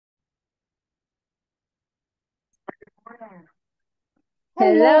Hello.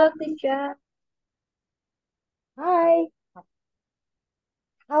 Hello, teacher. Hi.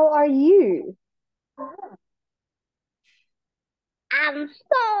 How are you? I'm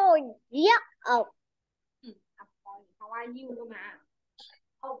so young. How are you, Luma?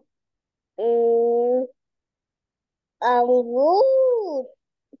 Mm, I'm good.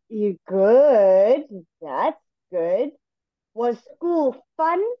 You good? That's good. Was school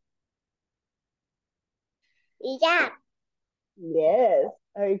fun? Yeah. Yes.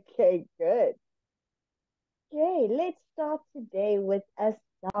 Okay, good. Okay, let's start today with a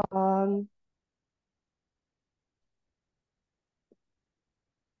song.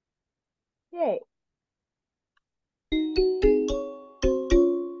 Okay.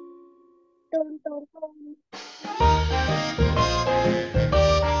 Dun, dun, dun.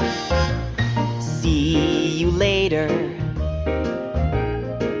 See you later.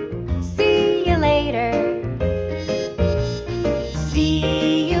 See you later.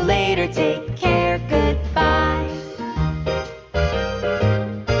 See you later. Take care. Goodbye.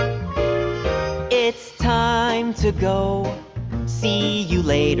 It's time to go. See you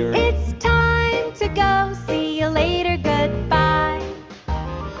later. It's time to go. See you later. Goodbye.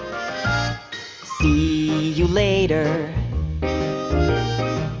 See you later.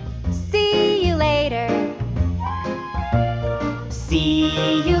 See you later. See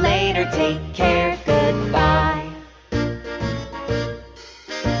you later. Take care. Goodbye.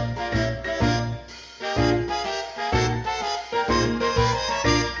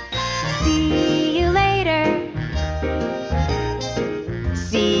 See you later.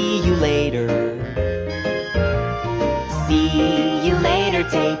 See you later. See you later.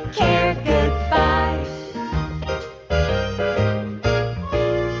 Take care. Goodbye.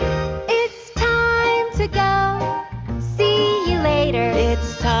 It's time to go. See you later.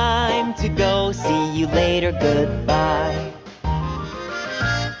 It's time to go. See you later. Goodbye.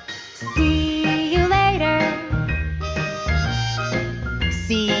 See you later.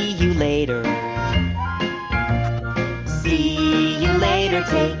 See you later. See you later.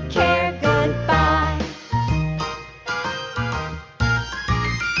 Take care. Goodbye.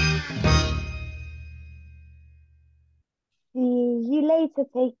 See you later.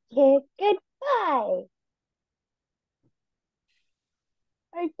 Take care. Goodbye.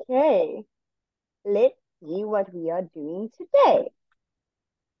 Okay. Let's see what we are doing today.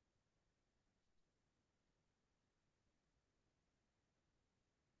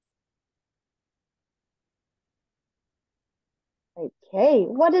 Okay.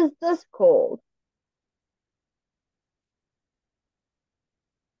 What is this called?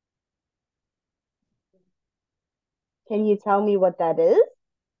 Can you tell me what that is?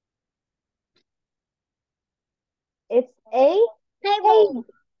 It's a Table. table.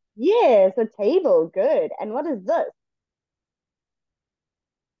 Yes, a table. Good. And what is this?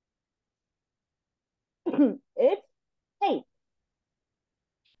 It's tape.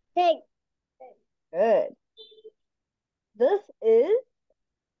 Take. Good. This is,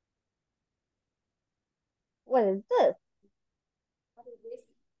 what is this?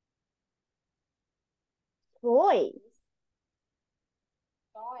 Toy.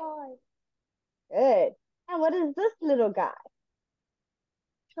 Toy. Good. And what is this little guy?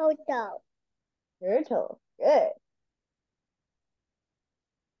 Total. Turtle. Good.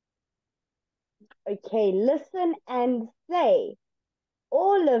 Okay, listen and say.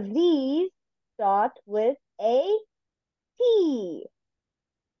 All of these start with a T.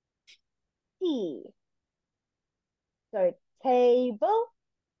 T. So table,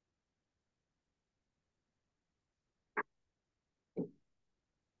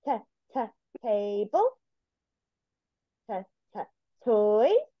 t, t, table, t, t,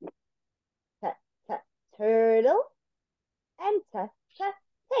 toy, t, t, turtle, and t, t,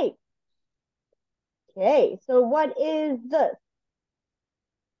 tape. Okay, so what is this?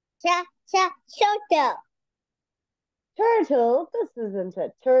 Cha, cha, shoulder. Turtle. This isn't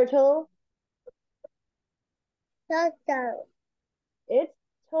a turtle. Shoulder. It's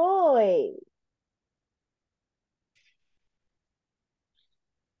toy.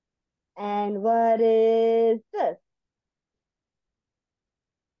 And what is this?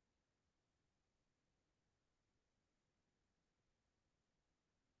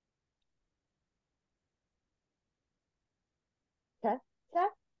 T, t,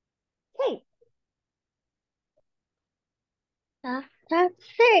 tape. Ta, ta,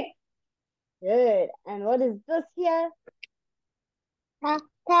 six. Good. And what is this here? Ta,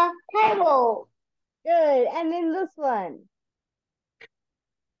 ta, table. Good. And then this one.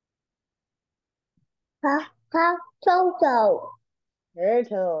 Ta, ta, shoulder.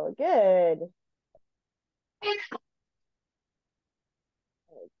 Turtle. Good.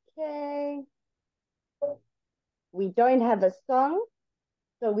 Okay. We don't have a song,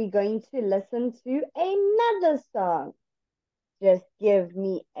 so we're going to listen to another song. Just give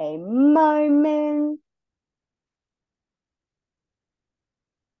me a moment.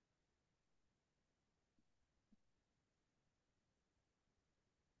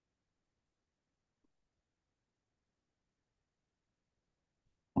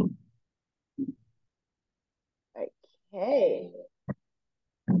 Okay.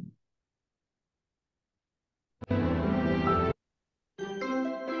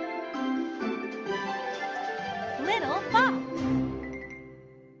 Little fox.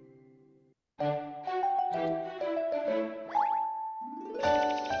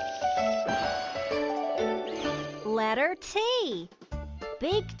 Letter T.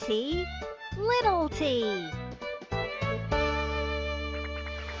 Big T, little t.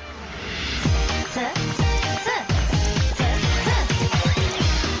 T, t, t, t.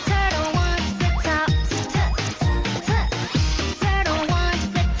 Turtle wants the top. T, t. Turtle wants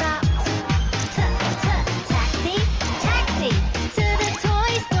the top. T, t. Taxi, taxi. To the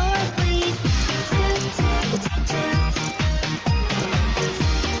toy store, please. Toot, toot, toot, toot. T, t.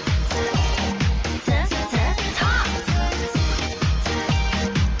 Top.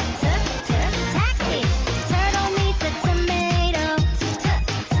 Taxi. Turtle needs a tomato.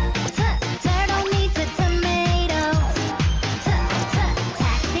 Turtle needs a tomato.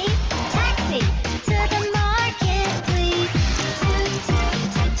 Taxi. Taxi. To the market, please. Toot, toot,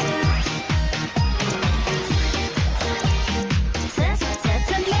 toot, toot.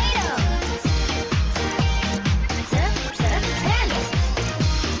 Tomato. Tent.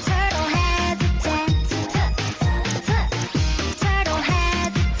 Turtle has a tent. Turtle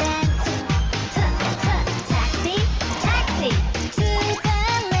has a tent. Taxi, taxi, to the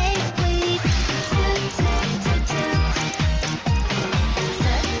lake, please. Toot, toot, toot, toot.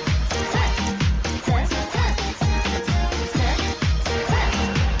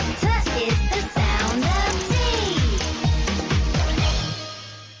 T is the sound of tea.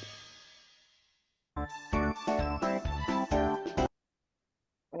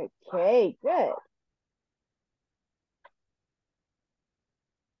 Okay, good.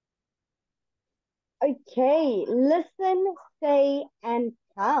 Okay, listen, say, and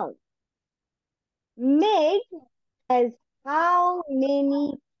count. Meg has how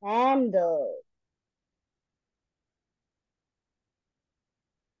many candles?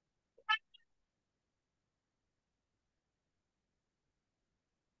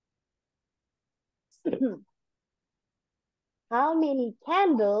 How many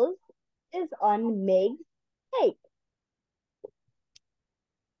candles is on Meg's cake?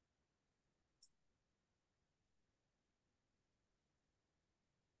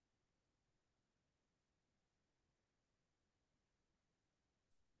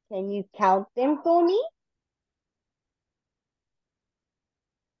 Can you count them for me?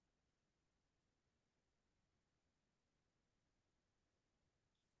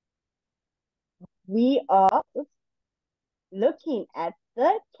 We are looking at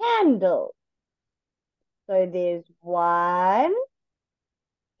the candle. So there's 1,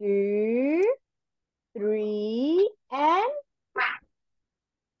 2, 3, and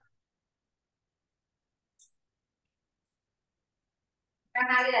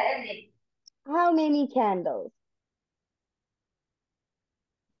how many candles?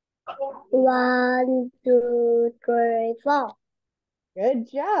 1, 2, 3, 4. Good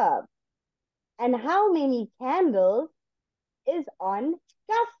job. And how many candles is on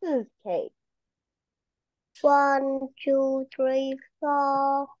Gus's cake? 1, 2, 3,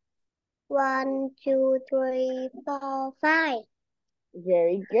 4. 1, 2, 3, 4, 5.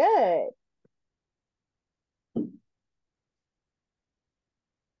 Very good.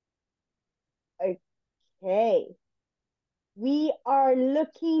 Okay. We are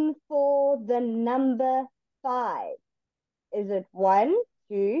looking for the number 5. Is it 1,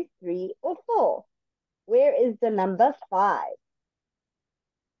 2, 3, or 4? Where is the number 5?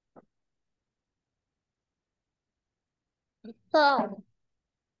 4.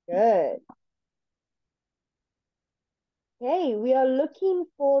 Good. Okay, we are looking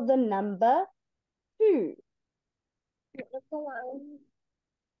for the number 2.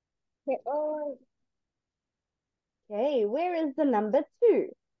 Okay, where is the number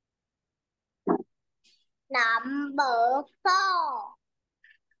 2? Number 4.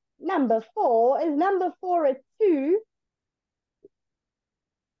 Number 4. Is number 4 a 2?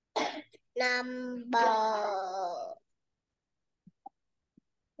 Number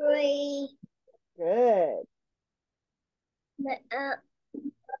 3. Good.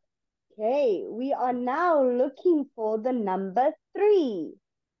 Okay, we are now looking for the number 3.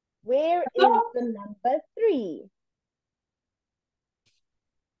 Where is the number 3?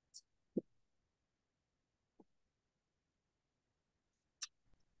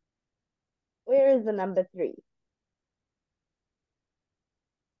 Where is the number 3?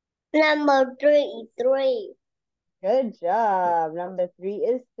 Number 3, 3. Good job. Number 3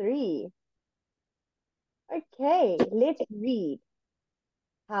 is 3. Okay, let's read.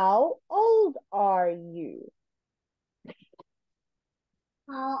 How old are you?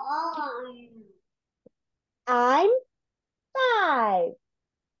 How old are you? I'm 5.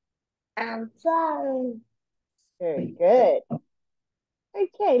 I'm 5. Very good.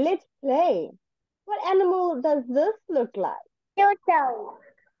 Okay, let's play. What animal does this look like? Turtle.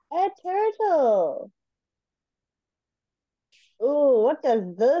 A turtle. Ooh, what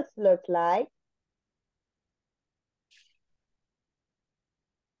does this look like?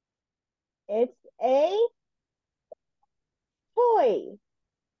 It's a toy.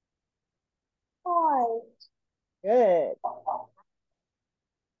 Toy. Good.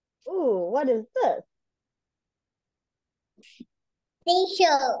 Ooh, what is this?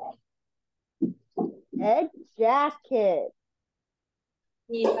 T-shirt. A jacket.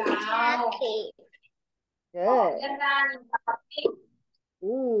 Jacket. Good.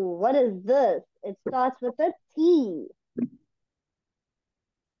 Ooh, what is this? It starts with a T.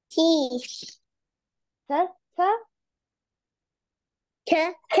 Teeth. Ta ta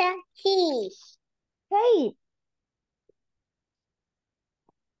Teeth. tape.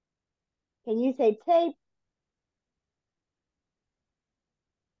 Can you say tape?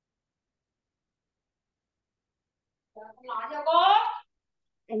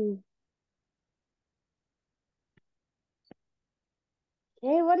 And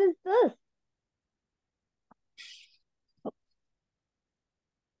okay, what is this?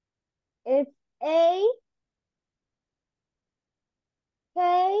 It's a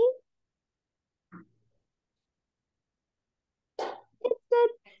tape. It's a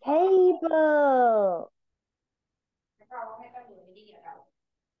table.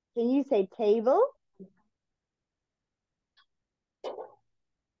 Can you say table?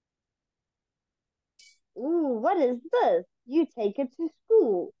 Ooh, what is this? You take it to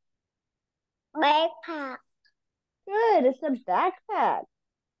school. Backpack. Good, it's a backpack.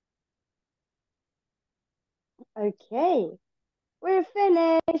 Okay, we're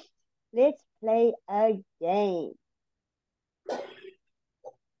finished. Let's play a game.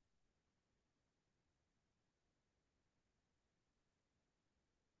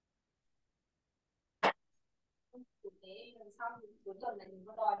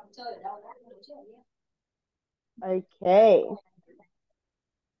 Okay.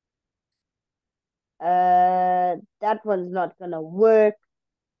 That one's not gonna work.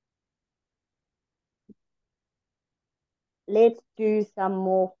 Let's do some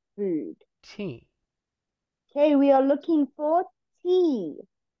more food. Tea. Okay, we are looking for tea.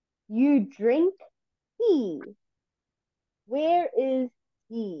 You drink tea. Where is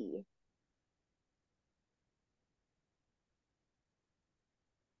tea?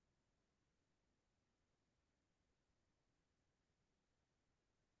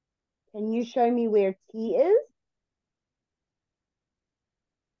 Can you show me where tea is?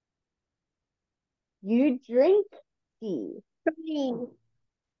 You drink tea. 3.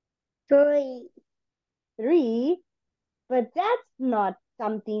 3. 3, but that's not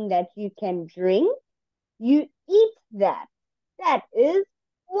something that you can drink. You eat that. That is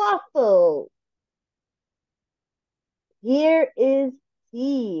waffle. Here is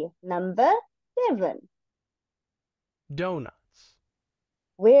tea, number 7. Donuts.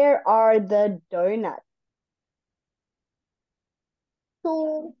 Where are the donuts?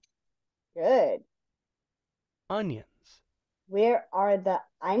 2. Good. Onions. Where are the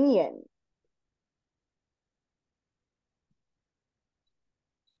onions?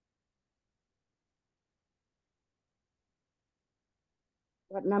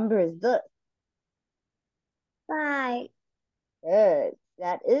 What number is this? 5. Good.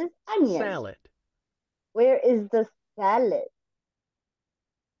 That is onion. Salad. Where is the salad?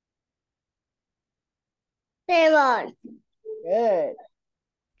 7. Good.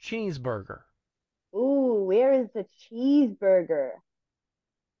 Cheeseburger. Ooh, where is the cheeseburger?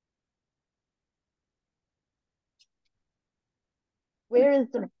 Where is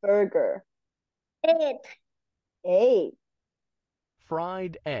the burger? 8. 8.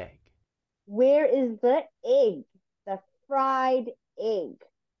 Fried egg. Where is the egg? The fried egg.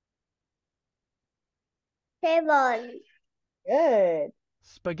 7. Good.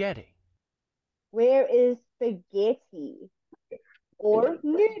 Spaghetti. Where is spaghetti? Or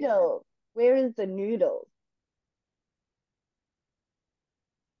noodles? Where is the noodles?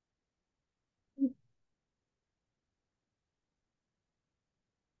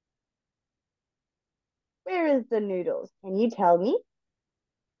 Where is the noodles? Can you tell me?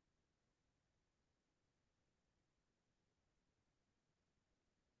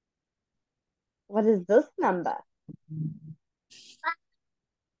 What is this number?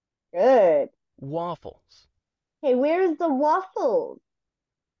 Good. Waffles. Okay, where is the waffles?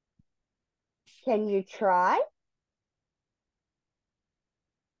 Can you try?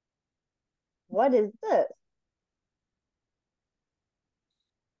 What is this?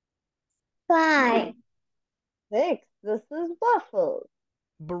 5. 6. This is waffles.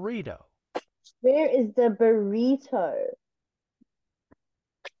 Burrito. Where is the burrito?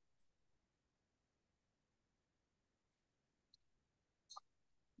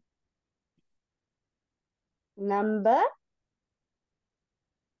 Number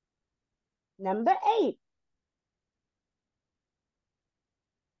 8.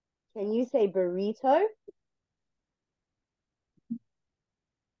 Can you say burrito?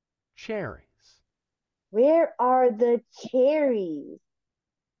 Cherries. Where are the cherries?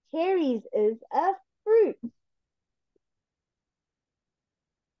 Cherries is a fruit.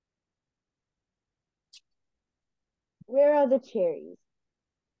 Where are the cherries?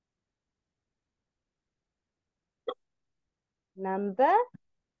 Number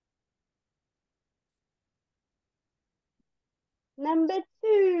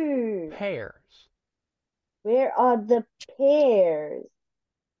 2. Pears. Where are the pears?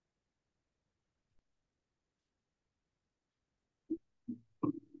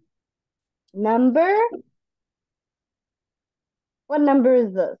 Number? What number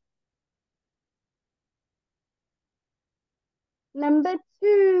is this? Number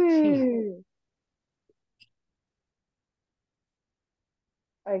 2.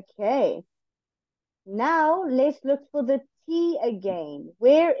 Okay. Now let's look for the tea again.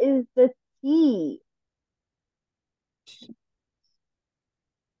 Where is the tea?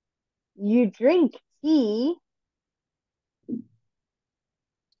 You drink tea.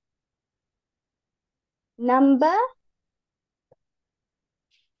 Number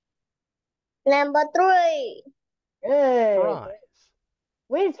 3. good. Fries.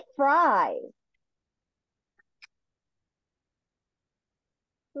 Where's fries?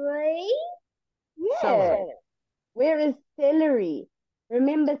 3. Yes. Celery. Where is celery?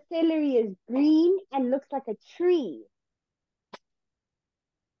 Remember, celery is green and looks like a tree.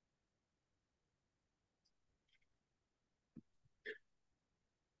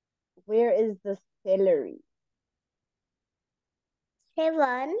 Where is the celery?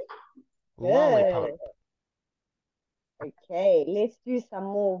 7. Lollipop. Okay, let's do some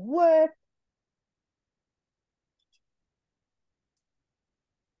more work.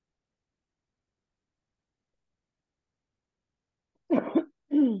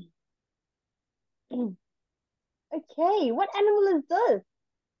 Okay, what animal is this?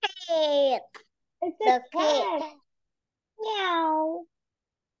 Cat. It's a The cat. cat. Meow.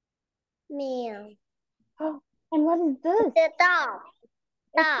 Meow. And what is this? The dog.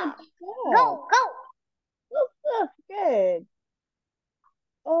 It's a Dog. dog. Go, go. Woof, woof. Good.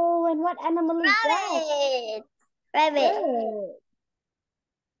 Oh, and what animal is that? Rabbit. Rabbit.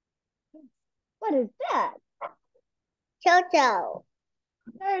 Good. What is that? Turtle.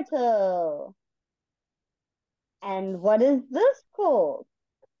 Turtle. And what is this called?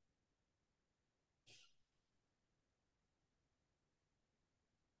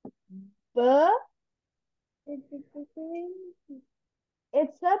 Book. It's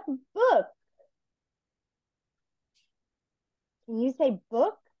a book. Can you say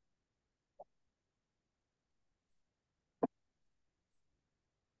book?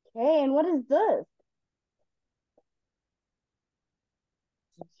 Okay, and what is this?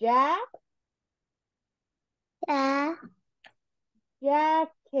 Jacket.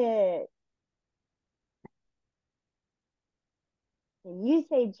 Jacket. Can you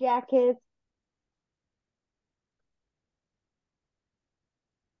say jacket?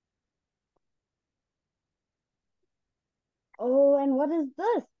 Oh, and what is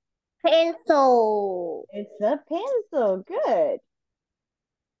this? Pencil. It's a pencil. Good.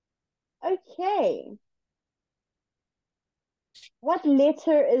 Okay. What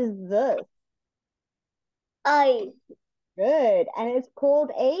letter is this? I. Good. And it's called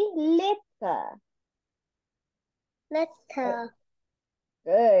a letter. Letter.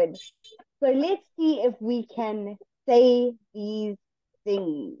 Good. So let's see if we can say these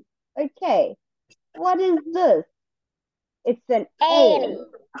things. Okay. What is this? It's an A. N.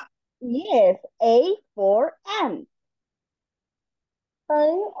 Yes, A for ant.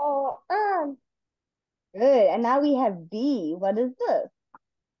 A-O-N. Good. And now we have B. What is this?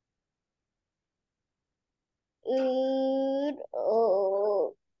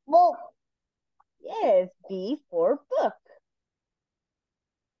 Book. Yes, B for book.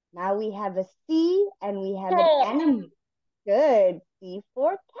 Now we have a C and we have an Cat. animal. Good. C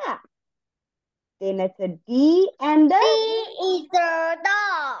for cat. Then it's a D and D a is the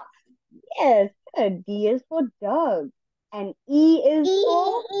dog. yes. Good. D is for dog. And E is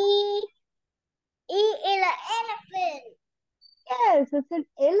for E is an elephant. yes, it's an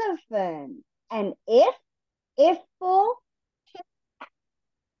elephant. And F for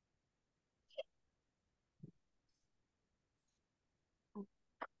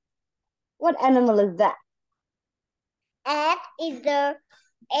what animal is that? F is the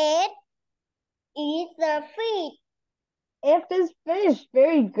fish. F is fish.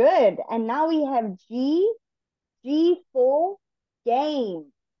 Very good. And now we have G. G for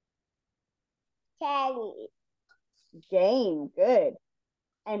game. Cherry. Game. Good.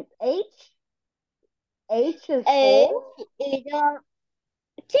 And H. H is H for is a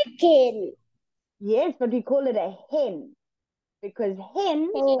chicken. yes, but we call it a hen because hen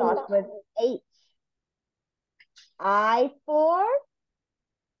starts with H. I for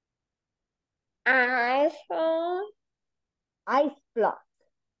iPhone. ice block.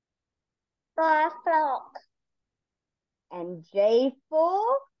 Flock. And J for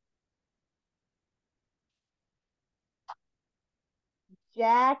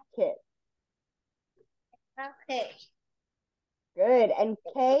jacket. Okay. Good. And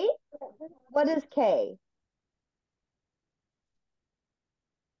K? What is K?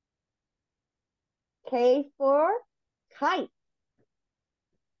 K for kite.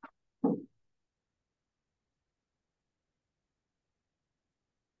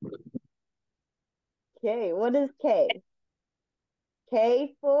 K. What is K?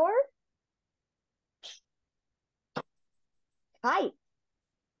 K for kite.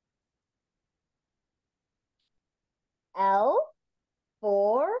 L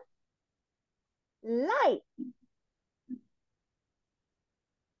for light.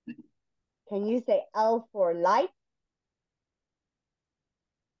 Can you say L for light?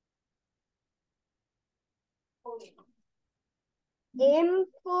 M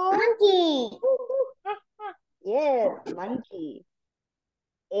for Monkey. yes, monkey.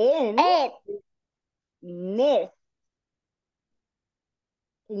 N Egg. nest.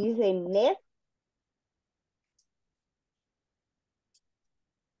 Can you say nest?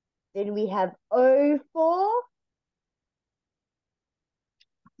 Then we have O for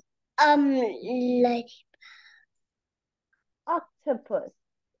Like octopus.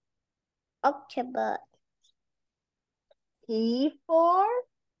 octopus. P for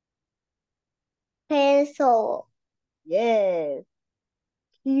Pencil. yes.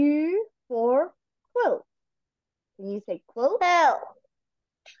 Q for quilt. Can you say quilt? Tail.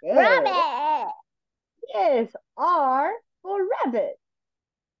 Good. Rabbit. Yes. R for rabbit.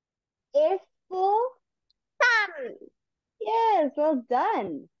 S for Thumb. yes. Well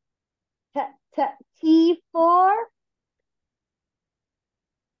done. T for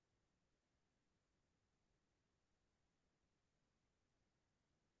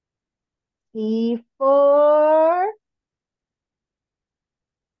T for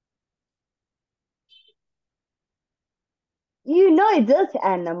you know this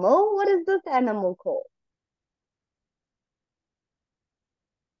animal. What is this animal called?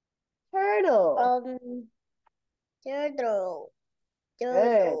 Turtle. Turtle. Good.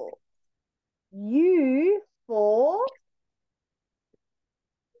 Turtle. U for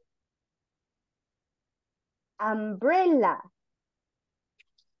umbrella.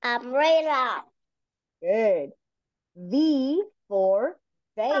 Umbrella. Good. V for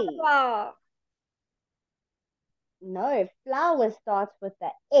vase. Flower. No, flower starts with the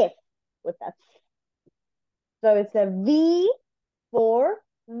F, with a so it's a V for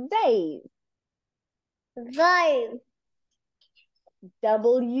vase. Vibe.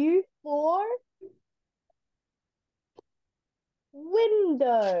 W for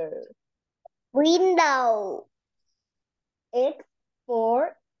window. Window. X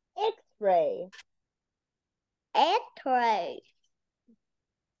for X-ray. X-ray.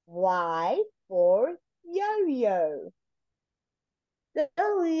 Y for yo-yo.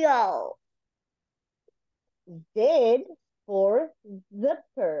 Yo-yo. Z for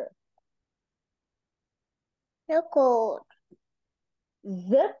zipper. Circle.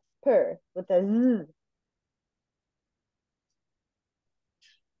 Zipper with a Z.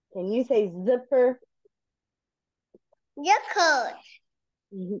 Can you say zipper? Yakult.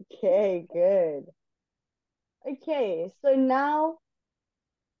 Okay, good. Okay, so now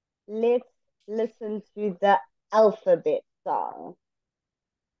let's listen to the alphabet song.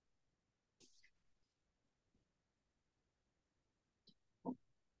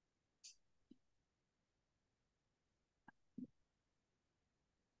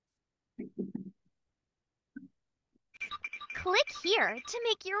 Click here to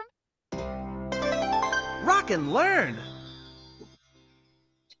make your Rock and learn.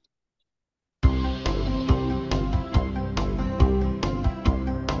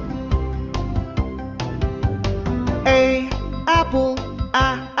 A apple,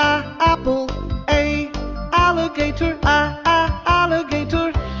 apple. A alligator,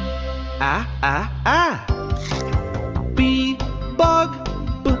 alligator. B bug,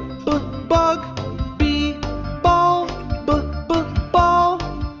 bug. B ball, ball.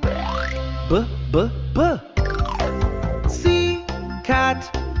 B. C cat,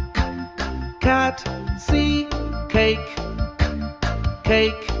 cat. C cake,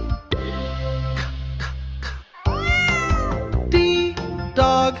 cake. D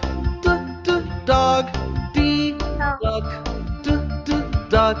dog, dog. D duck,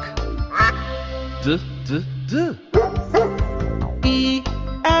 duck. D. E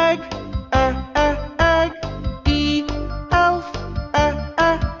egg, egg. E elf,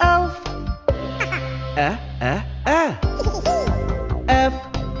 elf. F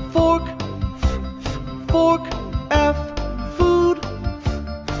fork, fork. F food,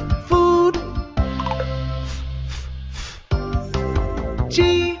 food.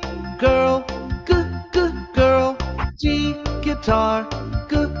 G girl, girl. G guitar,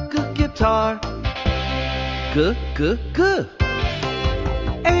 guitar. G.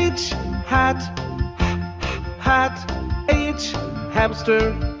 H hat, hat. H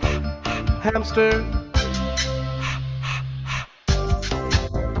hamster, hamster.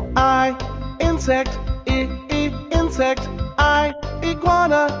 I insect, insect. I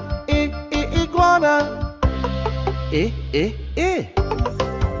iguana, iguana.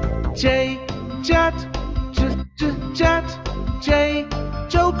 J jet, jet. J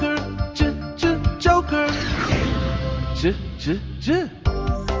joker, joker. J.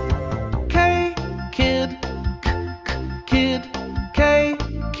 K kid, kid. K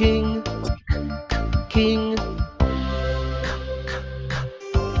king, king.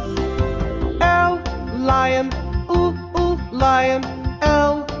 L lion, lion.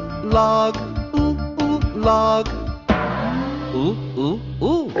 L log, log.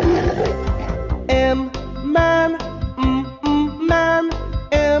 M man, man.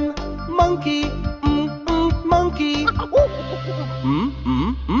 M monkey, monkey.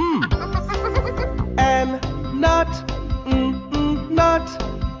 N nut, nut.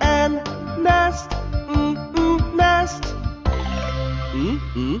 N nest, nest.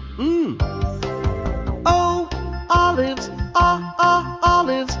 O olives,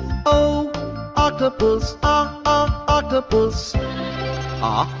 olives. O octopus, octopus.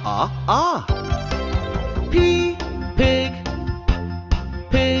 P pig,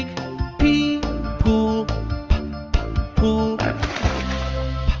 pig. P pool, pool.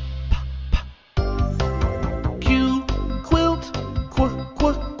 Q quilt,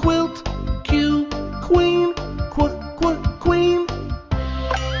 quilt. Q queen, queen.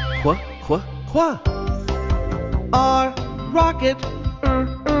 R rocket,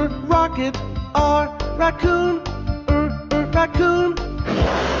 rocket. R raccoon, raccoon.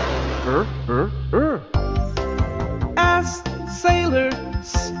 S sailor,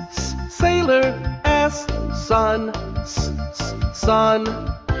 sailor. S sun, sun.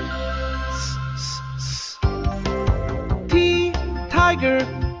 T tiger,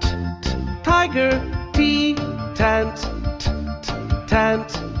 tiger. T tent,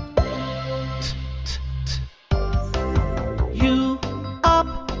 tent. U up,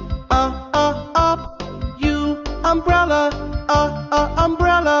 up. U umbrella,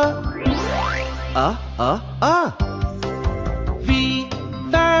 umbrella. V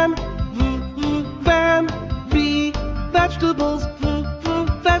van, van. V vegetables,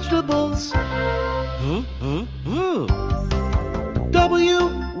 vegetables. W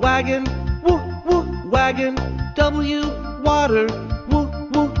wagon, wagon. W water,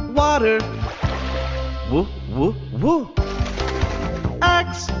 water.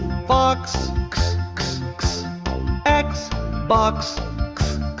 X box, X box.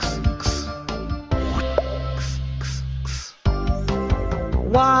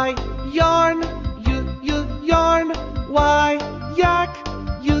 Y yarn, yarn. Y yak,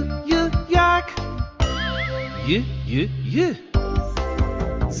 yak.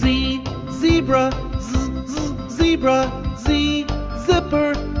 Z zebra, zebra. Z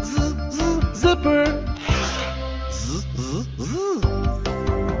zipper, zipper.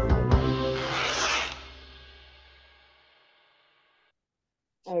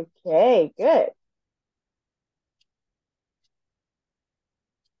 Okay, good.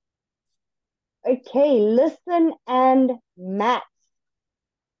 Okay, listen and match.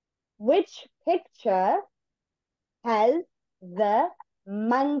 Which picture has the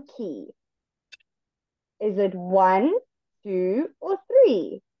monkey? Is it 1, 2, or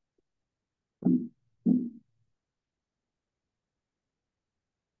 3?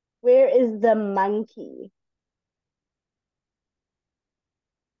 Where is the monkey?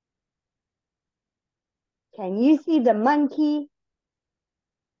 Can you see the monkey?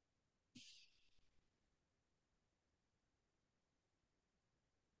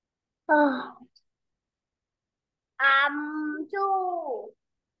 Two.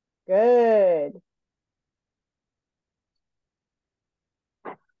 Good.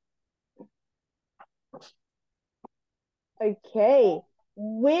 Okay.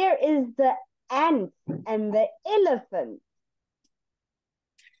 Where is the ant and the elephant?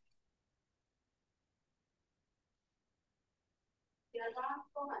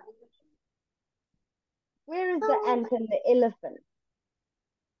 Where is the ant and the elephant?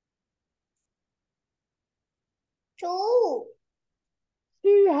 Two.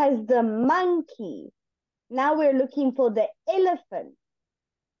 2 has the monkey. Now we're looking for the elephant,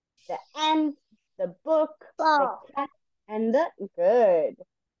 the ant, the book, the Four. cat, and the good.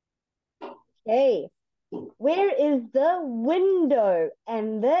 Okay. Where is the window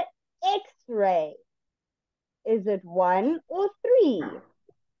and the X-ray? Is it 1 or 3?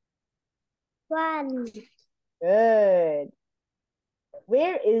 One. Good.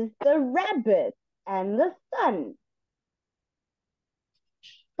 Where is the rabbit and the sun?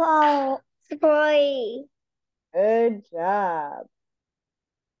 Four. Three. Good job.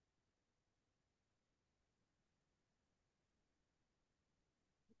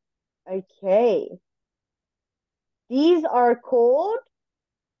 Okay. These are called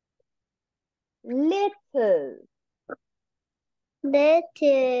letters.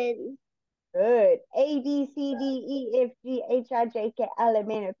 Letters. Good. A, B, C, D, E, F, G, H, I, J, K, L,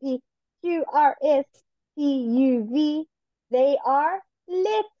 M, N, O, P, Q, R, S, T, U, V. They are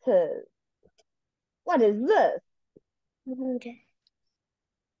letters. What is this?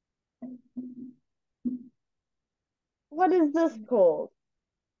 What is this called?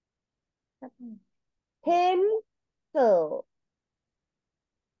 Pencil.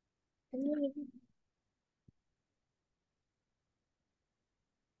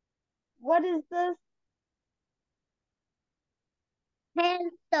 What is this?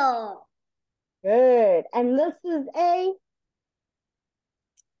 Pencil. Good. And this is a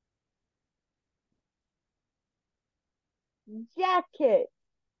jacket.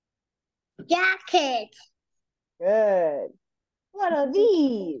 Jacket. Good. What are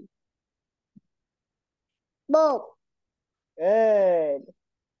these? Book. Good.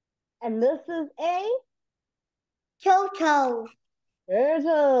 And this is a Turtle.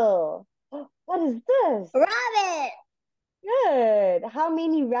 turtle. What is this? Rabbit. Good. How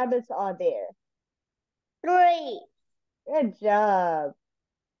many rabbits are there? 3. Good job.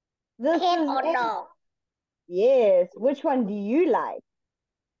 This Cat is or a dog? yes. Which one do you like?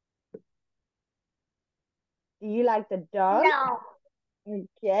 Do you like the dog? No.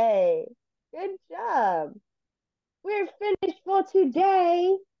 Okay. Good job. We're finished for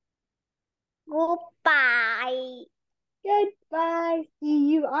today. Goodbye. Goodbye.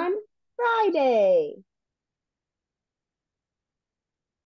 See you on Friday.